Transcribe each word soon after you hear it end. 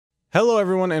Hello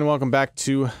everyone and welcome back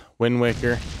to Wind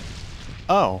Waker.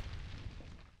 Oh.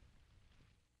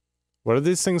 What are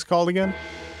these things called again?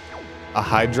 A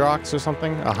Hydrox or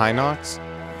something? A Hinox?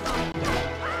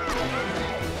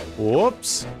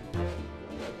 Whoops.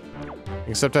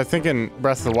 Except I think in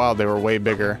Breath of the Wild they were way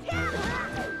bigger.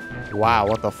 Wow,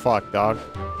 what the fuck, dog?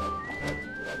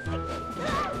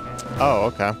 Oh,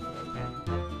 okay.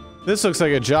 This looks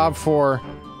like a job for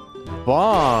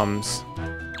bombs.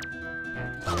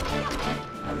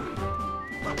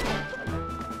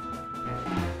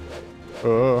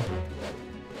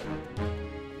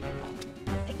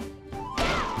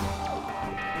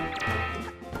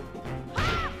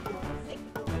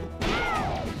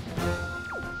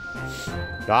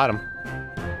 Got him.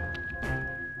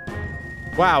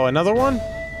 Wow, another one?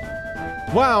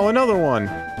 Wow, another one.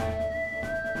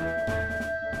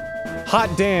 Hot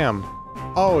damn.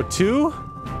 Oh, two?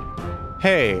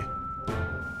 Hey.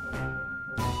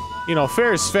 You know,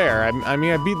 fair is fair. I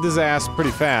mean, I beat this ass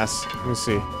pretty fast. Let me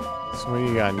see. So what do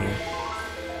you got in here?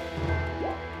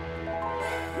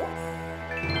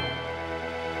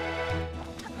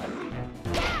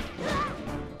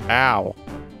 Ow.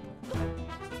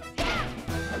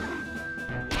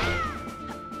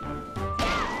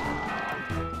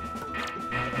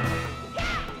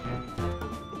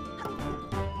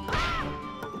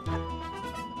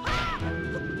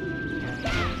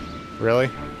 Really?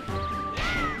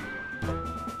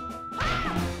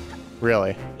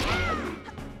 Really?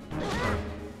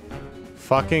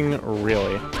 Fucking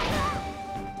really?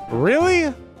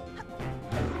 Really?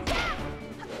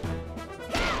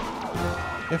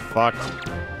 Get fucked.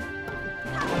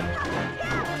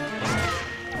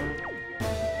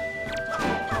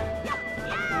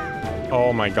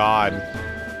 Oh my god.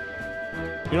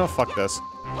 You know, fuck this.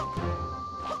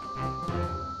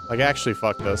 Like, actually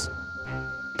fuck this.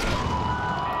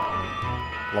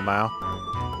 Lamau.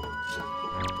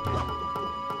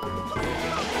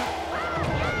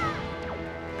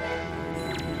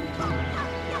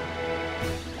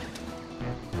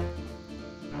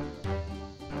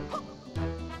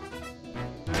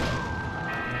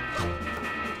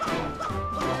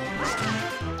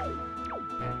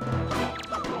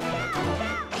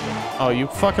 Oh, you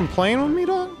fucking playing with me,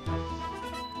 dog?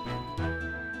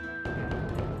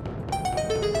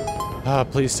 Ah,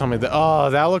 please tell me that. Oh,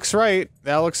 that looks right.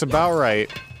 That looks about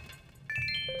right.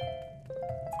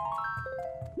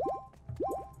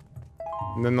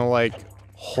 And then the, like,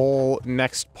 whole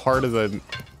next part of the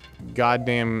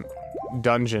goddamn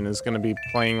dungeon is gonna be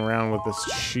playing around with this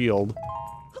shield.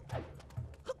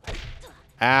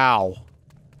 Ow.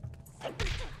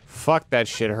 Fuck, that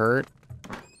shit hurt.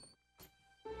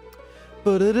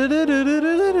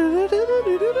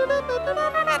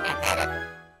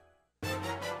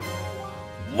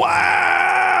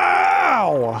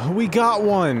 Wow! We got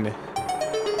one!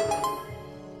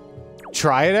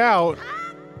 Try it out.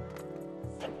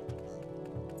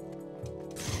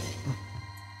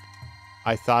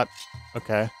 I thought...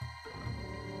 okay.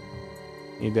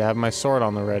 Need to have my sword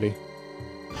on the ready.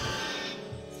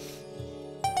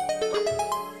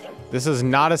 This is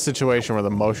not a situation where the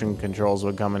motion controls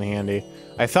would come in handy.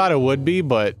 I thought it would be,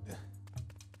 but...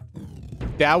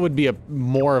 that would be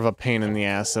more of a pain in the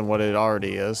ass than what it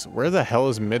already is. Where the hell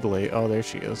is Medli? Oh, there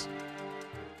she is.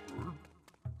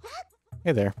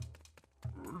 Hey there.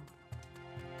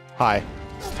 Hi.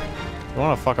 You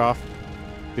wanna fuck off?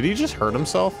 Did he just hurt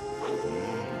himself?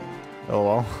 Oh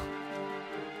well.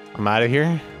 I'm out of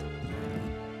here.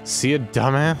 See ya,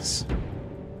 dumbass.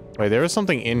 Wait, there was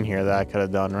something in here that I could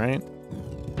have done, right?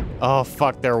 Oh,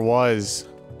 fuck, there was.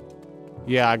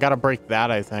 Yeah, I gotta break that,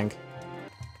 I think.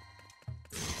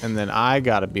 And then I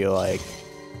gotta be like,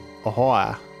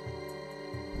 ahoy.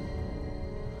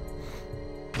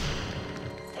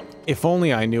 If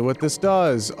only I knew what this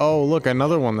does. Oh, look,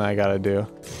 another one that I gotta do.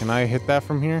 Can I hit that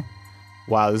from here?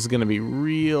 Wow, this is gonna be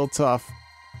real tough.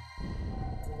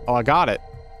 Oh, I got it.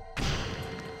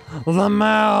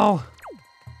 Lamau!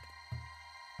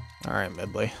 Alright,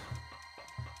 Medli.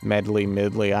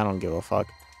 Medli, I don't give a fuck.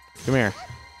 Come here.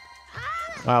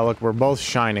 Wow, look, we're both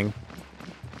shining.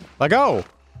 Let go!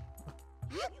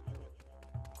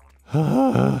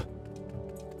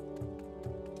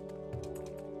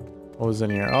 What was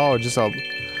in here? Oh, just a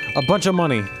bunch of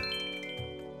money.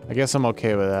 I guess I'm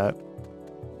okay with that.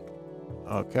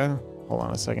 Okay. Hold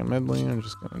on a second, Medli. I'm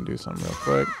just gonna do something real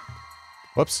quick.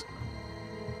 Whoops.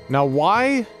 Now,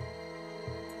 why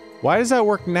does that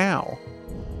work now?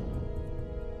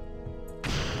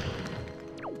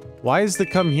 Why is the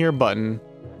come here button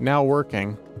now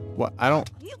working? What? I don't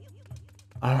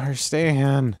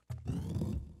understand.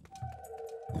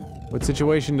 What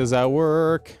situation does that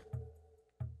work?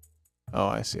 Oh,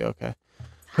 I see. Okay.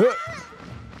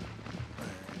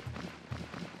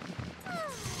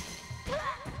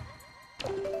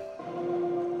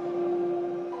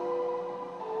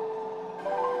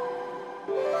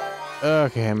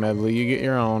 Okay, Medli, you get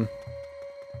your own.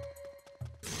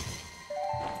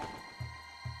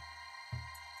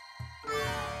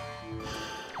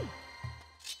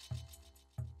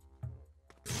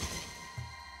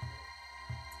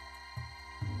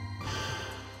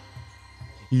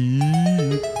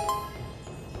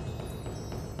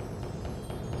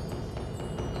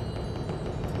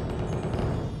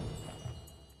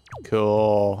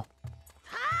 Cool.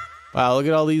 Wow, look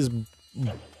at all these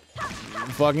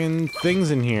fucking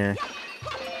things in here.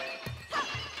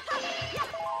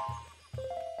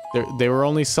 They were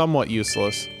only somewhat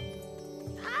useless.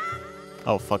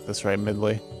 Oh, fuck this right,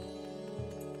 Medli.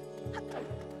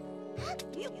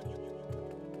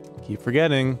 Keep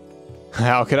forgetting.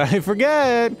 How could I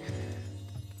forget?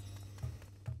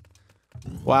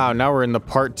 Wow, now we're in the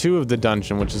part 2 of the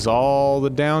dungeon, which is all the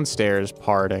downstairs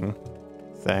parting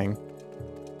thing.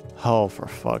 Oh, for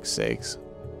fuck's sakes.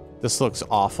 This looks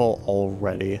awful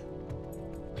already.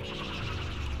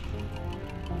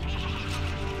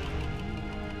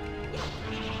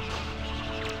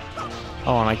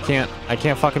 Oh, and I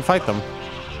can't fucking fight them.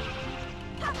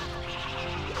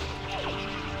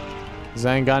 'Cause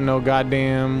I ain't got no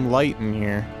goddamn light in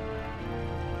here.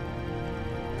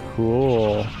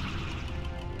 Cool.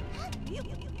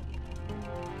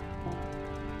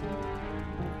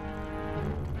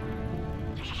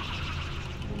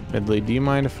 Medli, do you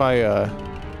mind if I,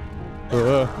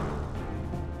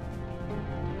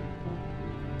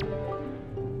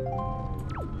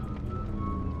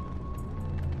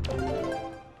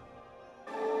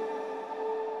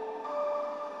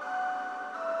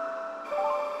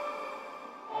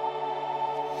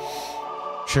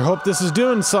 Sure hope this is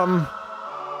doing something.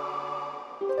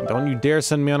 Don't you dare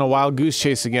send me on a wild goose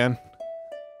chase again.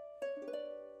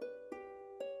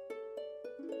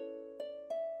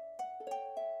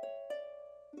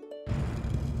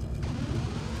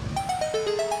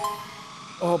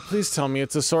 Oh, please tell me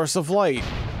it's a source of light.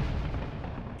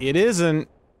 It isn't.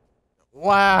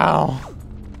 Wow.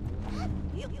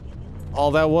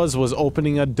 All that was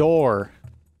opening a door.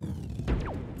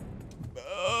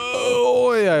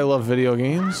 Oh, yeah, I love video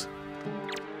games.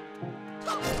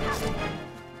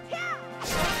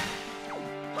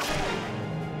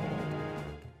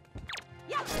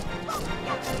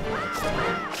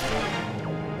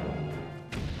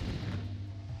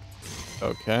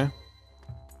 Okay.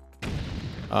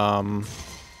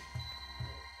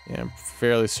 Yeah, I'm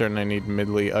fairly certain I need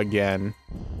Medli again.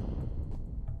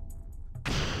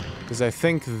 Because I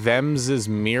think them's is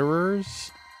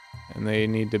mirrors, and they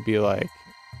need to be like...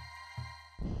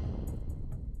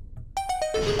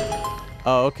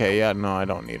 Oh, okay, yeah, no, I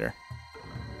don't need her.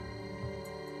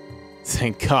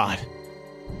 Thank God.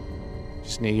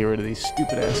 Just need to get rid of these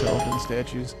stupid-ass elephant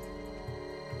statues.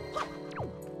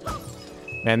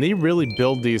 Man, they really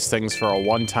build these things for a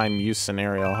one-time use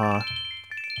scenario, huh?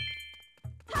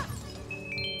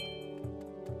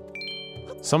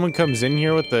 Someone comes in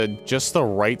here with just the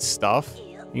right stuff,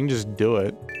 you can just do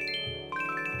it.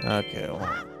 Okay,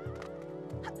 well.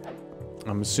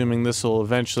 I'm assuming this will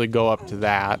eventually go up to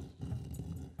that.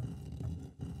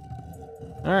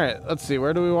 Alright, let's see,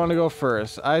 where do we want to go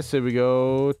first? I say we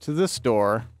go to this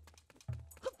door.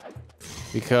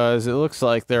 Because it looks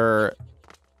like there are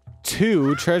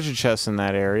 2 treasure chests in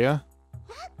that area.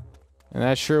 And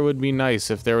that sure would be nice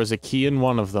if there was a key in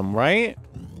one of them, right?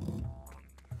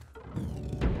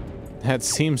 That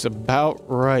seems about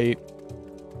right.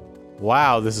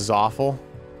 Wow, this is awful.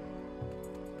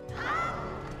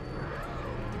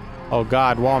 Oh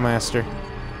God, Wallmaster.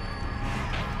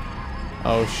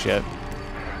 Oh shit.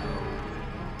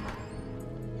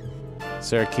 Is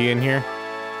there a key in here?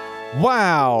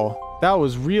 Wow! That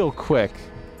was real quick.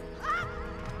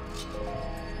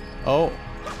 Oh.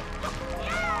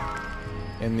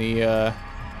 And the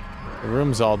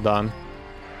room's all done.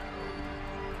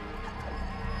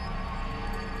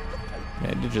 I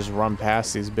had to just run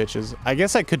past these bitches. I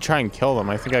guess I could try and kill them.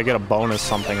 I think I get a bonus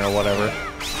something or whatever.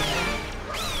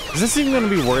 Is this even gonna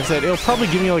be worth it? It'll probably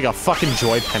give me like a fucking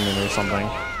joy pendant or something.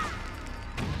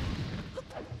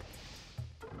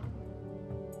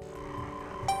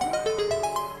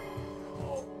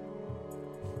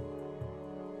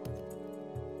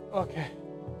 Okay.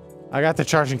 I got the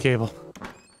charging cable.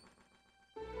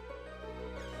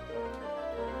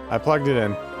 I plugged it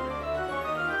in.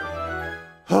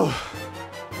 Oh.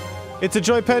 It's a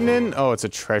joy pendant? Oh, it's a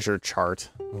treasure chart.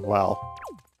 Well.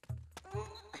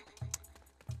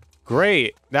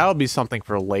 Great. That'll be something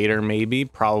for later, maybe.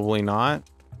 Probably not.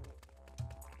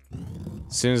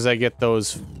 As soon as I get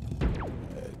those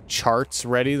charts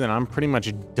ready, then I'm pretty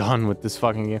much done with this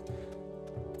fucking game.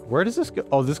 Where does this go?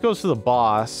 Oh, this goes to the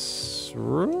boss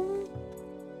room?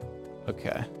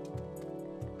 Okay.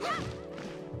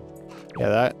 Yeah,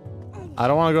 that... I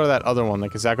don't want to go to that other one,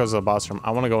 because that goes to the boss room.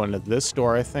 I want to go into this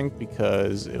door, I think,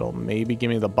 because it'll maybe give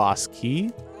me the boss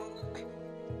key.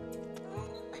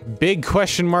 Big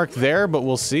question mark there, but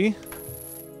we'll see.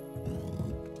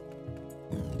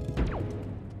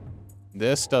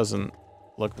 This doesn't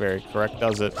look very correct,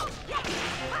 does it?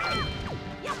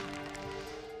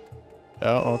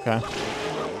 Oh, okay.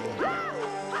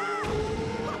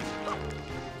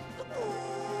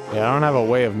 Yeah, I don't have a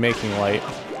way of making light.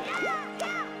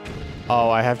 Oh,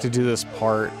 I have to do this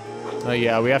part. Oh,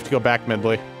 yeah, we have to go back,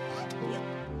 Medli.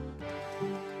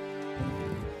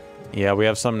 Yeah, we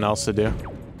have something else to do.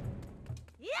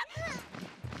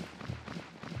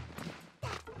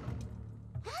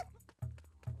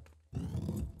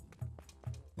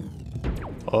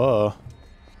 Oh.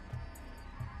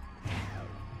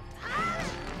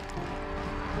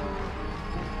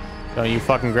 Don't you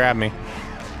fucking grab me.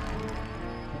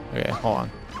 Okay, hold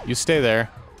on. You stay there.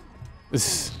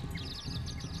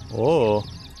 Oh.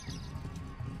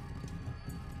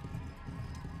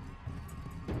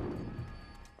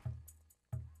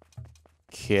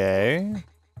 Okay.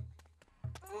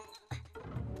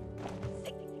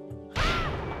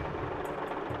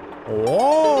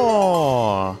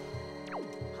 Oh.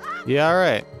 Yeah, all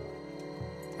right.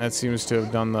 That seems to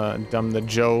have done the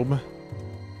job.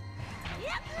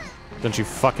 Don't you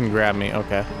fucking grab me.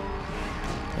 Okay.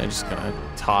 I'm just gonna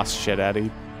toss shit at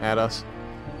us.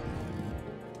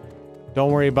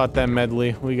 Don't worry about that,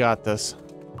 Medli. We got this.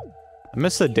 I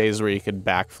miss the days where you could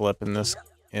backflip in this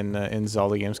in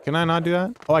Zelda games. Can I not do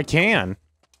that? Oh, I can.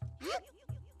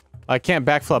 I can't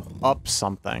backflip up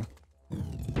something.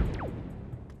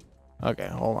 Okay,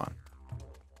 hold on.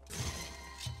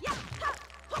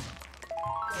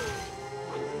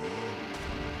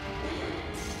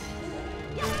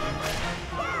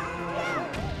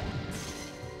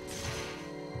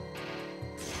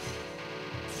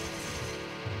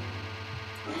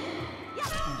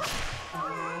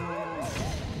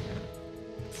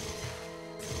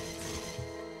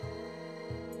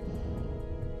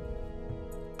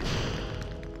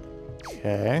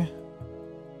 Okay.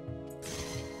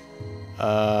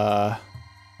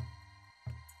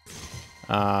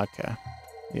 Okay.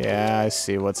 Yeah, I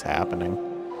see what's happening.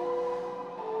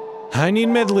 I need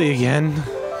Medli again.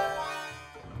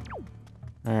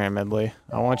 Alright, Medli.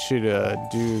 I want you to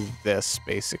do this,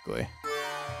 basically.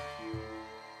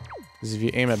 Because if you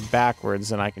aim it backwards,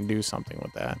 then I can do something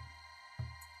with that.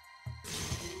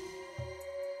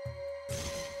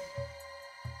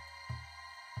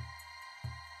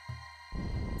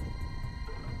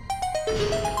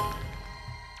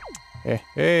 Hey,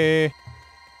 hey.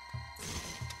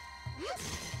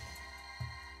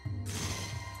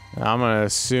 I'm gonna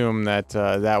assume that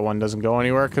that one doesn't go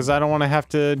anywhere because I don't want to have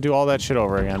to do all that shit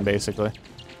over again, basically.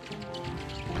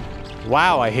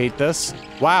 Wow, I hate this.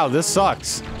 Wow, this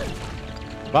sucks.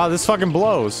 Wow, this fucking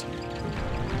blows.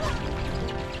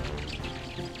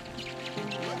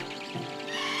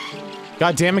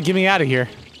 God damn it, get me out of here.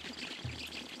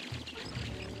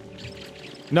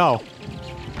 No.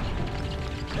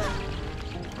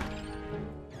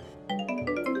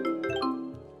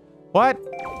 What?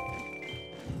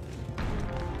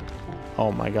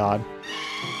 Oh my god.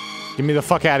 Get me the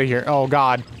fuck out of here. Oh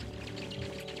god.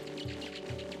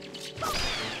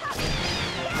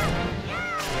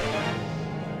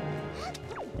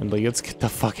 Medli, let's get the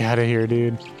fuck out of here,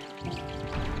 dude.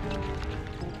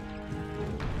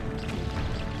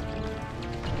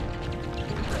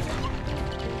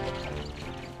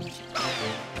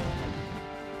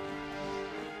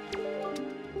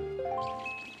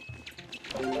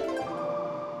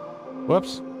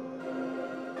 Whoops.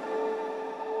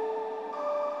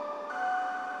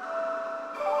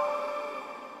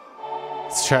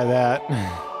 Let's try that.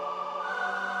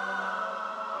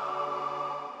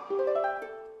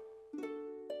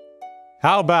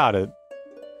 How about it?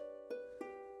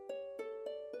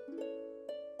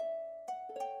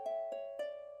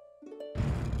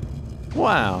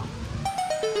 Wow.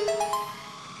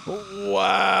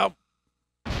 Wow.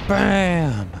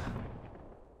 Bam.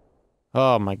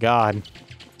 Oh my god.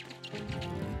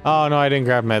 Oh no, I didn't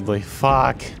grab Medli.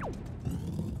 Fuck.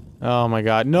 Oh my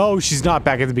god. No, she's not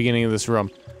back at the beginning of this room.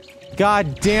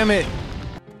 God damn it.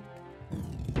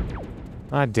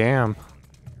 God damn.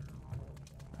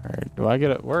 Alright, do I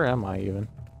get it? Where am I even?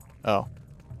 Oh.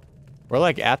 We're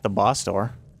like at the boss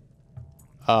door.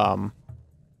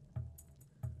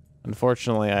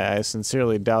 Unfortunately, I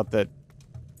sincerely doubt that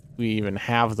we even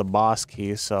have the boss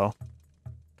key, so...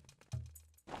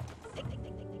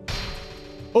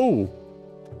 Oh!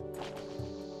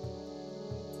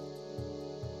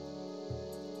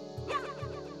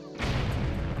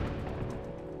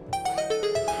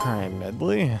 Alright,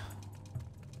 Medli.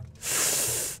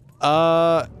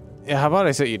 Yeah, how about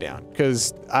I set you down?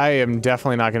 Because I am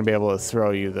definitely not going to be able to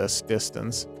throw you this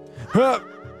distance.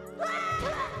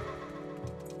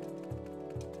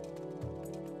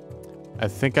 I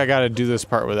think I gotta do this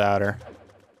part without her.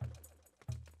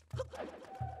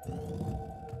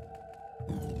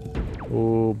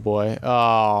 Oh boy.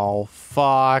 Oh,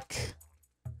 fuck.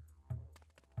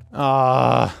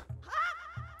 What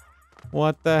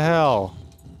the hell?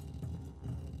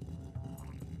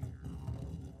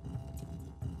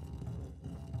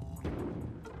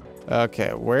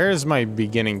 Okay, where's my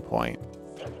beginning point?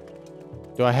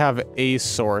 Do I have a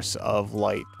source of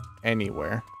light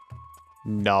anywhere?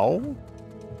 No?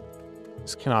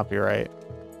 This cannot be right.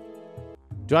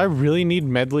 Do I really need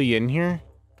Medli in here?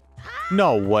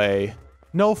 No way.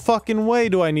 No fucking way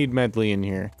do I need Medli in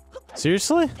here.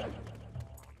 Seriously?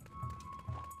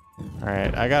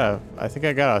 Alright, I think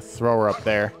I gotta throw her up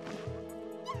there.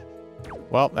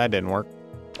 Well, that didn't work.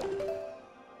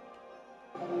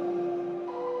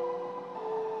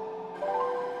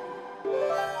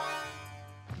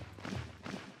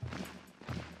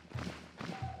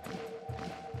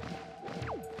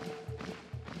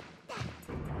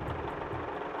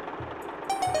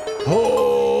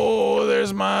 Oh,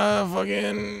 there's my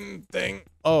fucking thing.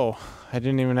 Oh, I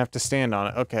didn't even have to stand on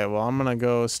it. Okay, well, I'm gonna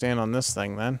go stand on this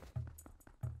thing then.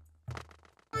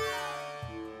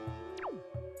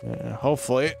 Yeah,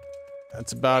 hopefully,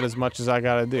 that's about as much as I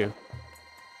gotta do.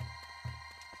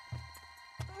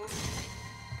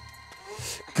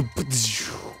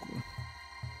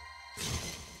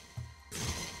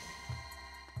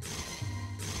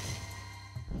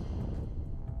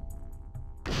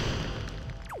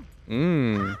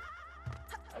 Mmm.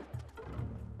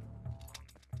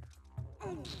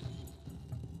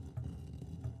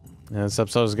 This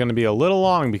episode is going to be a little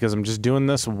long because I'm just doing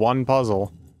this one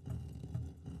puzzle.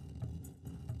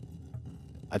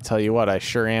 I tell you what, I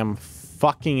sure am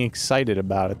fucking excited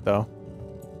about it, though.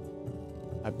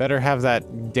 I better have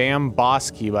that damn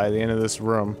boss key by the end of this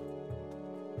room.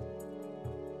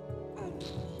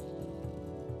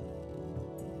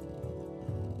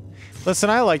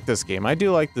 Listen, I like this game. I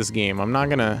do like this game. I'm not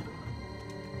gonna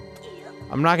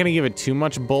give it too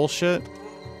much bullshit,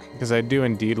 because I do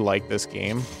indeed like this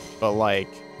game. But like,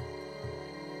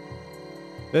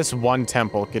 this one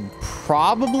temple could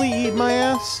probably eat my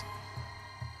ass.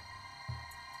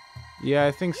 Yeah,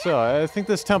 I think so. I think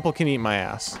this temple can eat my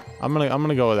ass. I'm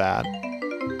gonna go with that.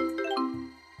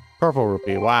 Purple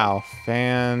rupee. Wow,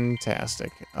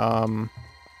 fantastic.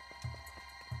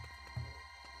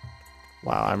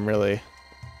 Wow, I'm really...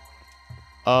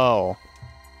 Oh.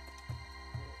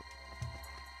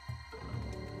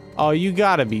 Oh, you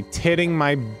gotta be titting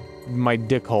my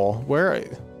dick hole. Where...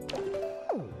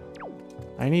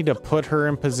 I need to put her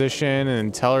in position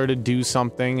and tell her to do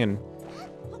something and...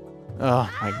 Oh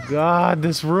my god,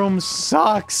 this room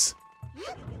sucks!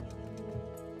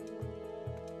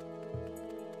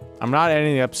 I'm not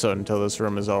ending the episode until this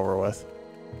room is over with.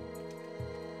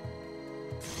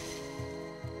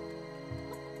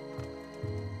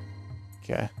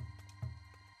 Okay.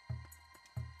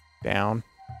 Down.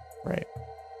 Right.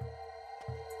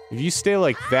 If you stay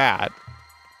like that,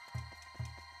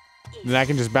 then I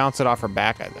can just bounce it off her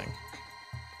back, I think.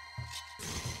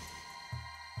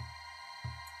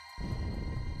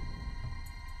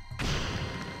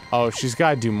 Oh, she's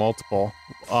got to do multiple.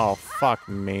 Oh, fuck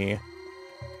me.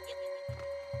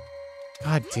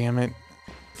 God damn it.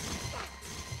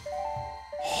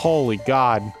 Holy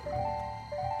God.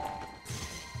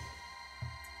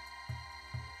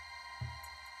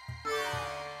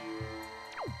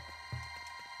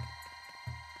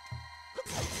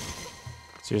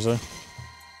 Seriously?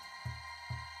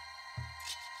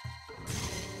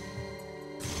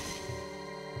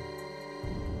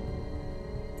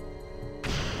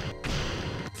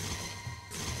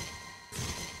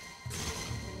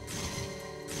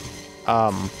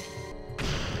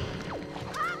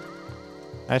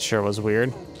 That sure was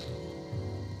weird.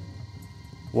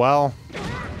 Well,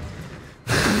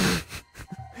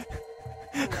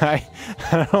 I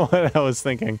don't know what I was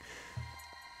thinking.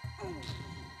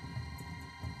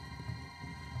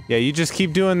 Yeah, you just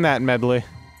keep doing that, Medli.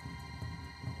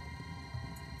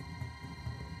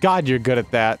 God, you're good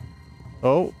at that.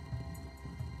 Oh.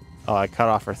 Oh, I cut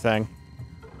off her thing.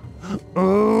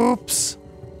 Oops.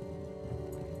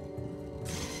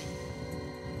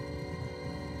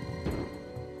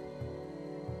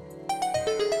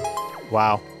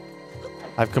 Wow.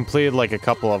 I've completed like a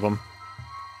couple of them.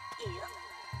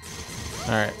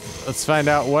 Alright, let's find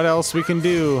out what else we can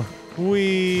do.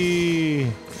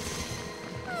 Whee!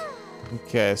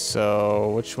 Okay, so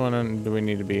which one do we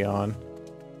need to be on?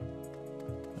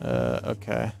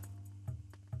 Okay.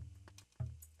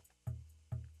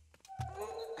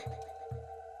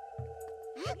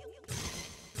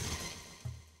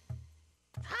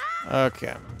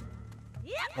 Okay.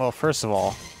 Well, first of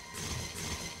all,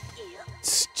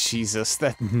 Jesus,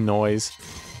 that noise.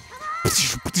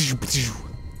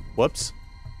 Whoops.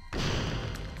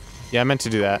 Yeah, I meant to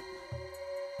do that.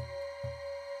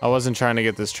 I wasn't trying to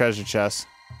get this treasure chest.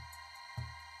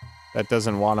 That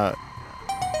doesn't wanna...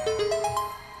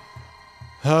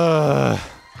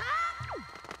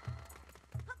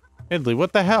 Medli,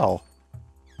 what the hell?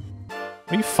 What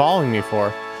are you following me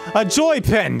for? A joy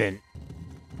pendant!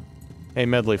 Hey,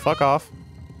 Medli, fuck off.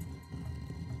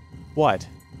 What?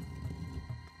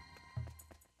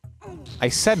 I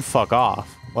said fuck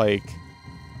off. Like...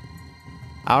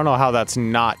 I don't know how that's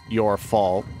not your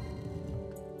fault.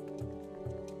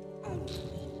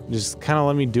 Just kind of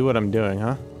let me do what I'm doing,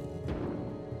 huh?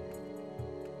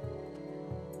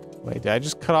 Wait, did I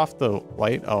just cut off the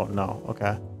light? Oh, no.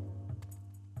 Okay.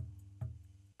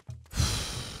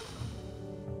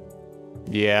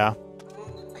 Yeah.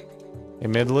 Hey,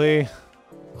 Medli.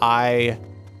 I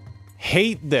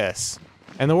hate this.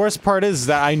 And the worst part is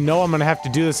that I know I'm gonna have to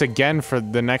do this again for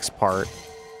the next part.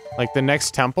 Like, the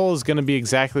next temple is gonna be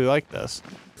exactly like this.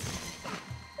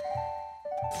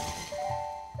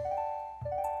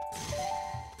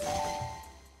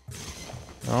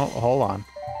 Oh, hold on.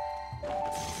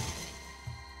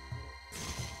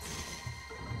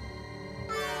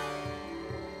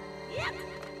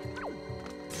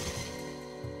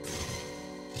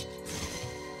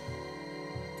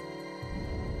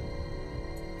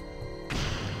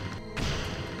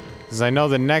 Because I know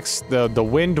the next, the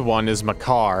wind one is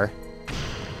Makar.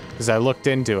 Because I looked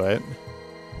into it.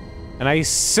 And I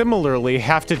similarly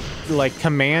have to, like,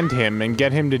 command him and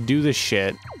get him to do the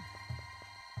shit.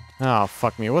 Oh,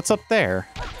 fuck me. What's up there?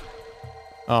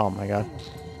 Oh my god.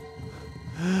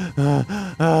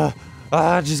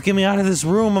 Just get me out of this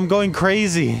room. I'm going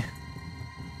crazy.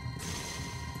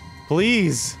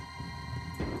 Please.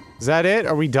 Is that it?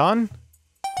 Are we done?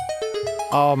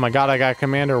 Oh my god, I got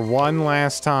Commander one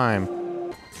last time.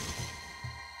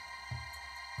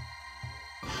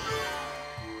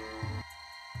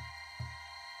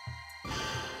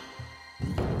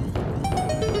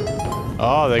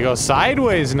 Oh, they go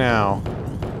sideways now.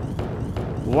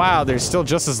 Wow, they're still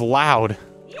just as loud.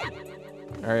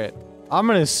 Alright. I'm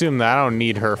gonna assume that I don't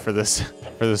need her for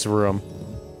this room.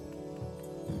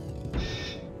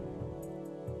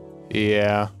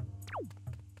 Yeah.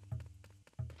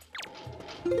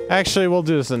 Actually, we'll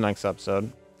do this in the next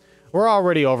episode. We're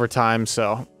already over time,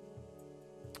 so...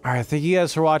 Alright, thank you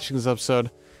guys for watching this episode.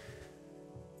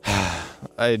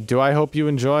 Do I hope you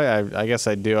enjoy? I guess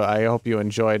I do. I hope you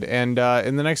enjoyed. And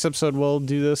in the next episode, we'll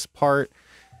do this part.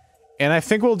 And I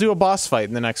think we'll do a boss fight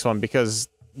in the next one, because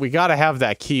we gotta have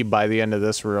that key by the end of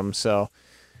this room, so...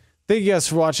 Thank you guys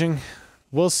for watching.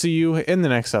 We'll see you in the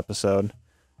next episode.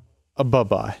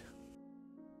 Bye-bye.